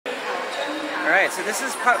Alright, so this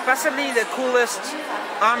is possibly the coolest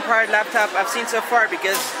ARM-powered laptop I've seen so far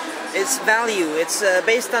because it's value. It's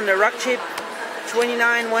based on the Rockchip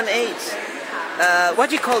RK2918. What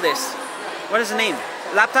do you call this? What is the name?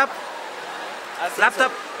 Laptop? Laptop?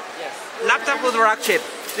 So. Yes. Laptop with Rockchip.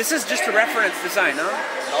 This is just a reference design, huh?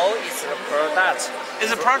 No, it's a product.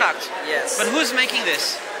 It's a product? Yes. But who's making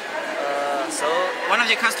this? So. One of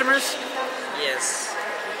your customers? Yes.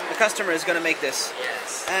 The customer is going to make this.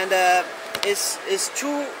 Yes. And it's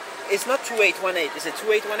not 2818. Is it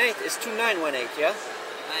 2818? It's 2918, yeah?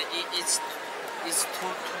 It's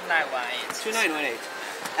 2918. 2918.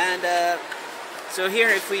 And so here,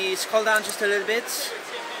 if we scroll down just a little bit,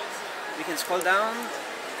 we can scroll down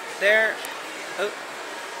there. Oh.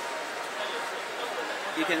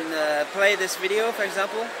 You can play this video, for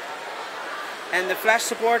example. And the flash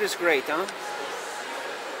support is great, huh?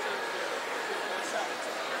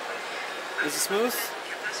 Is it smooth?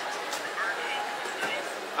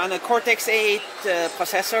 On a Cortex A8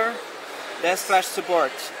 processor, there's flash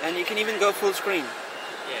support, and you can even go full screen.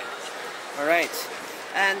 Yeah. All right,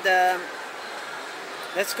 and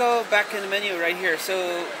let's go back in the menu right here.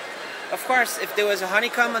 So, of course, if there was a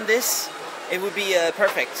Honeycomb on this, it would be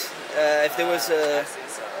perfect. If there was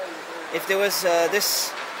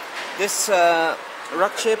this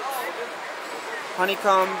Rockchip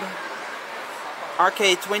Honeycomb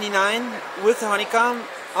RK29 with the Honeycomb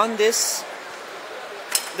on this,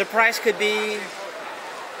 the price could be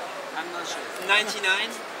I'm not sure. 99.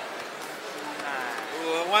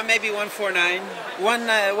 One maybe 149.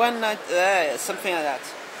 Something like that.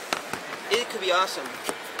 It could be awesome.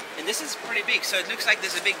 And this is pretty big, so it looks like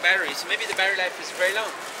there's a big battery. So maybe the battery life is very long.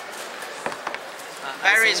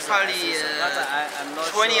 Battery is probably I'm not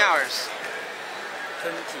 20 sure. hours.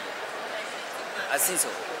 20. I think so.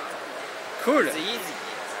 Cool. It's easy.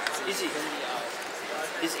 Easy.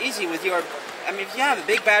 It's easy with your. I mean, if you have a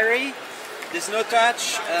big battery, there's no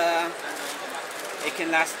touch. It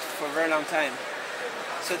can last for a very long time.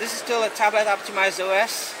 So this is still a tablet optimized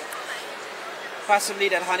OS. Possibly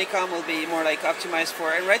that Honeycomb will be more like optimized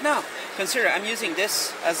for. And right now, consider I'm using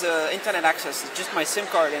this as internet access. It's just my SIM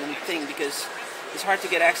card and thing because it's hard to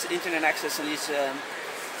get internet access on these. So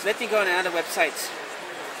let me go on another website.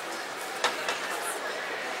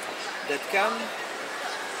 .com.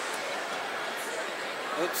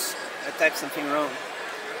 Oops, I typed something wrong.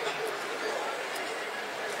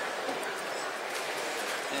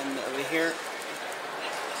 And over here.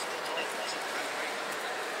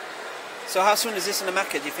 So how soon is this in the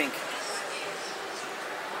market, do you think?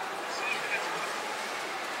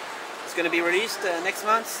 It's going to be released next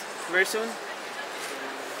month, very soon?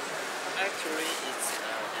 Actually,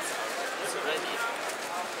 it's ready.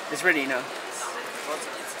 It's ready now. Because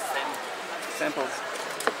it's Samples.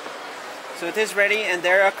 So it is ready and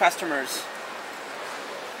there are customers.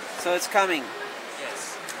 So it's coming.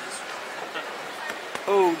 Yes.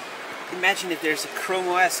 Oh, imagine if there's a Chrome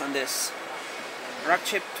OS on this.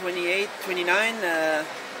 Rockchip 2829 can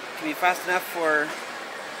be fast enough for a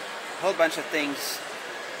whole bunch of things.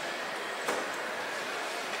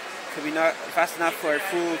 Could be not fast enough for a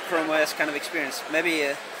full Chrome OS kind of experience. Maybe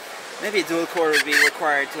a dual core would be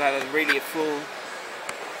required to have a really full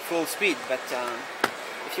speed. But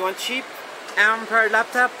if you want cheap ARM-powered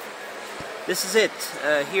laptop, this is it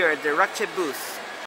here at the Rockchip booth.